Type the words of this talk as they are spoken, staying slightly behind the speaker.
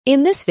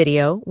In this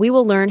video, we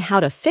will learn how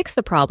to fix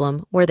the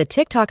problem where the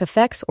TikTok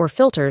effects or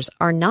filters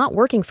are not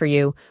working for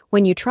you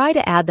when you try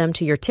to add them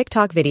to your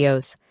TikTok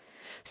videos.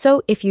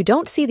 So if you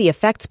don't see the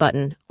effects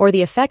button or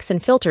the effects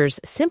and filters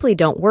simply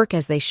don't work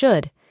as they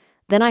should,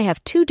 then I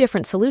have two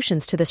different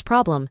solutions to this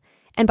problem,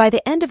 and by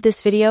the end of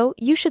this video,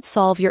 you should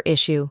solve your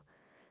issue.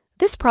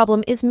 This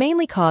problem is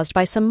mainly caused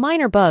by some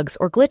minor bugs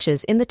or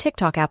glitches in the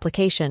TikTok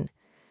application.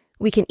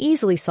 We can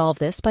easily solve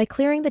this by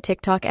clearing the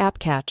TikTok app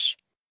cache.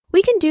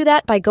 We can do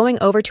that by going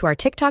over to our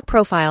TikTok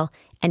profile,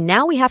 and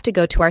now we have to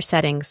go to our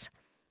settings.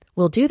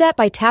 We'll do that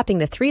by tapping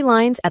the three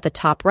lines at the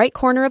top right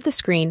corner of the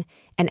screen,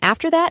 and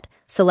after that,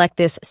 select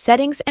this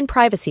Settings and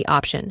Privacy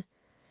option.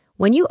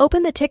 When you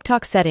open the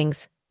TikTok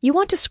settings, you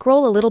want to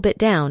scroll a little bit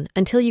down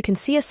until you can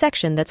see a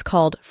section that's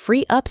called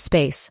Free Up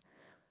Space.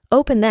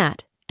 Open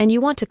that, and you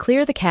want to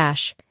clear the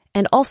cache,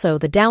 and also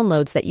the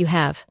downloads that you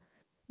have.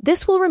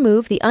 This will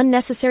remove the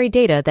unnecessary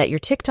data that your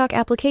TikTok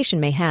application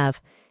may have,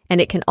 and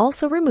it can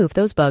also remove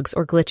those bugs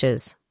or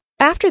glitches.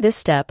 After this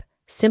step,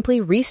 simply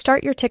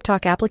restart your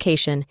TikTok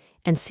application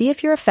and see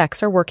if your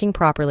effects are working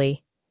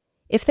properly.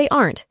 If they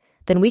aren't,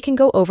 then we can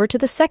go over to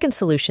the second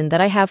solution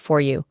that I have for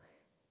you.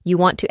 You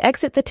want to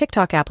exit the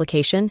TikTok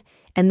application,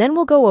 and then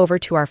we'll go over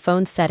to our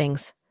phone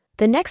settings.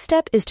 The next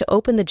step is to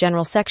open the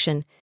General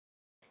section,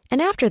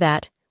 and after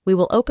that, we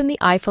will open the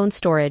iPhone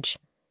storage.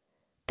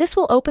 This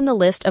will open the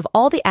list of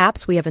all the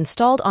apps we have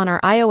installed on our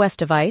iOS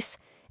device,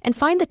 and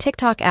find the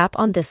TikTok app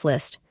on this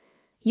list.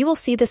 You will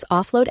see this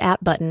Offload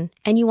App button,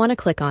 and you want to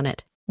click on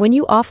it. When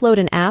you offload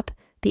an app,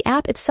 the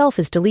app itself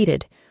is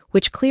deleted,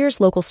 which clears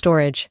local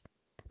storage.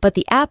 But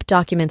the app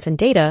documents and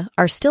data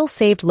are still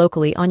saved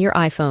locally on your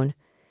iPhone.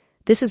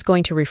 This is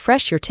going to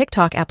refresh your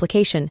TikTok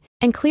application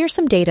and clear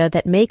some data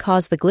that may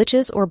cause the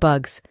glitches or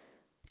bugs.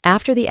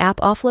 After the app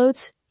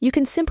offloads, you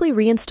can simply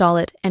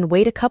reinstall it and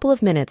wait a couple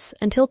of minutes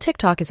until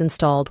TikTok is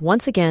installed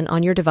once again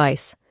on your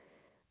device.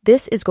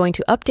 This is going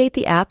to update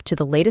the app to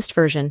the latest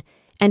version,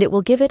 and it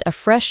will give it a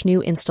fresh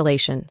new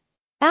installation.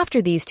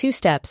 After these two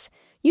steps,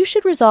 you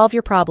should resolve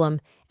your problem,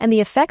 and the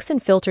effects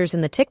and filters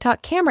in the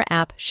TikTok camera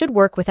app should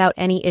work without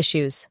any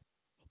issues.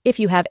 If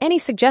you have any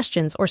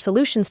suggestions or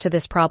solutions to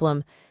this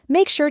problem,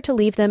 make sure to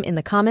leave them in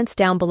the comments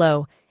down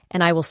below,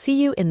 and I will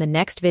see you in the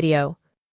next video.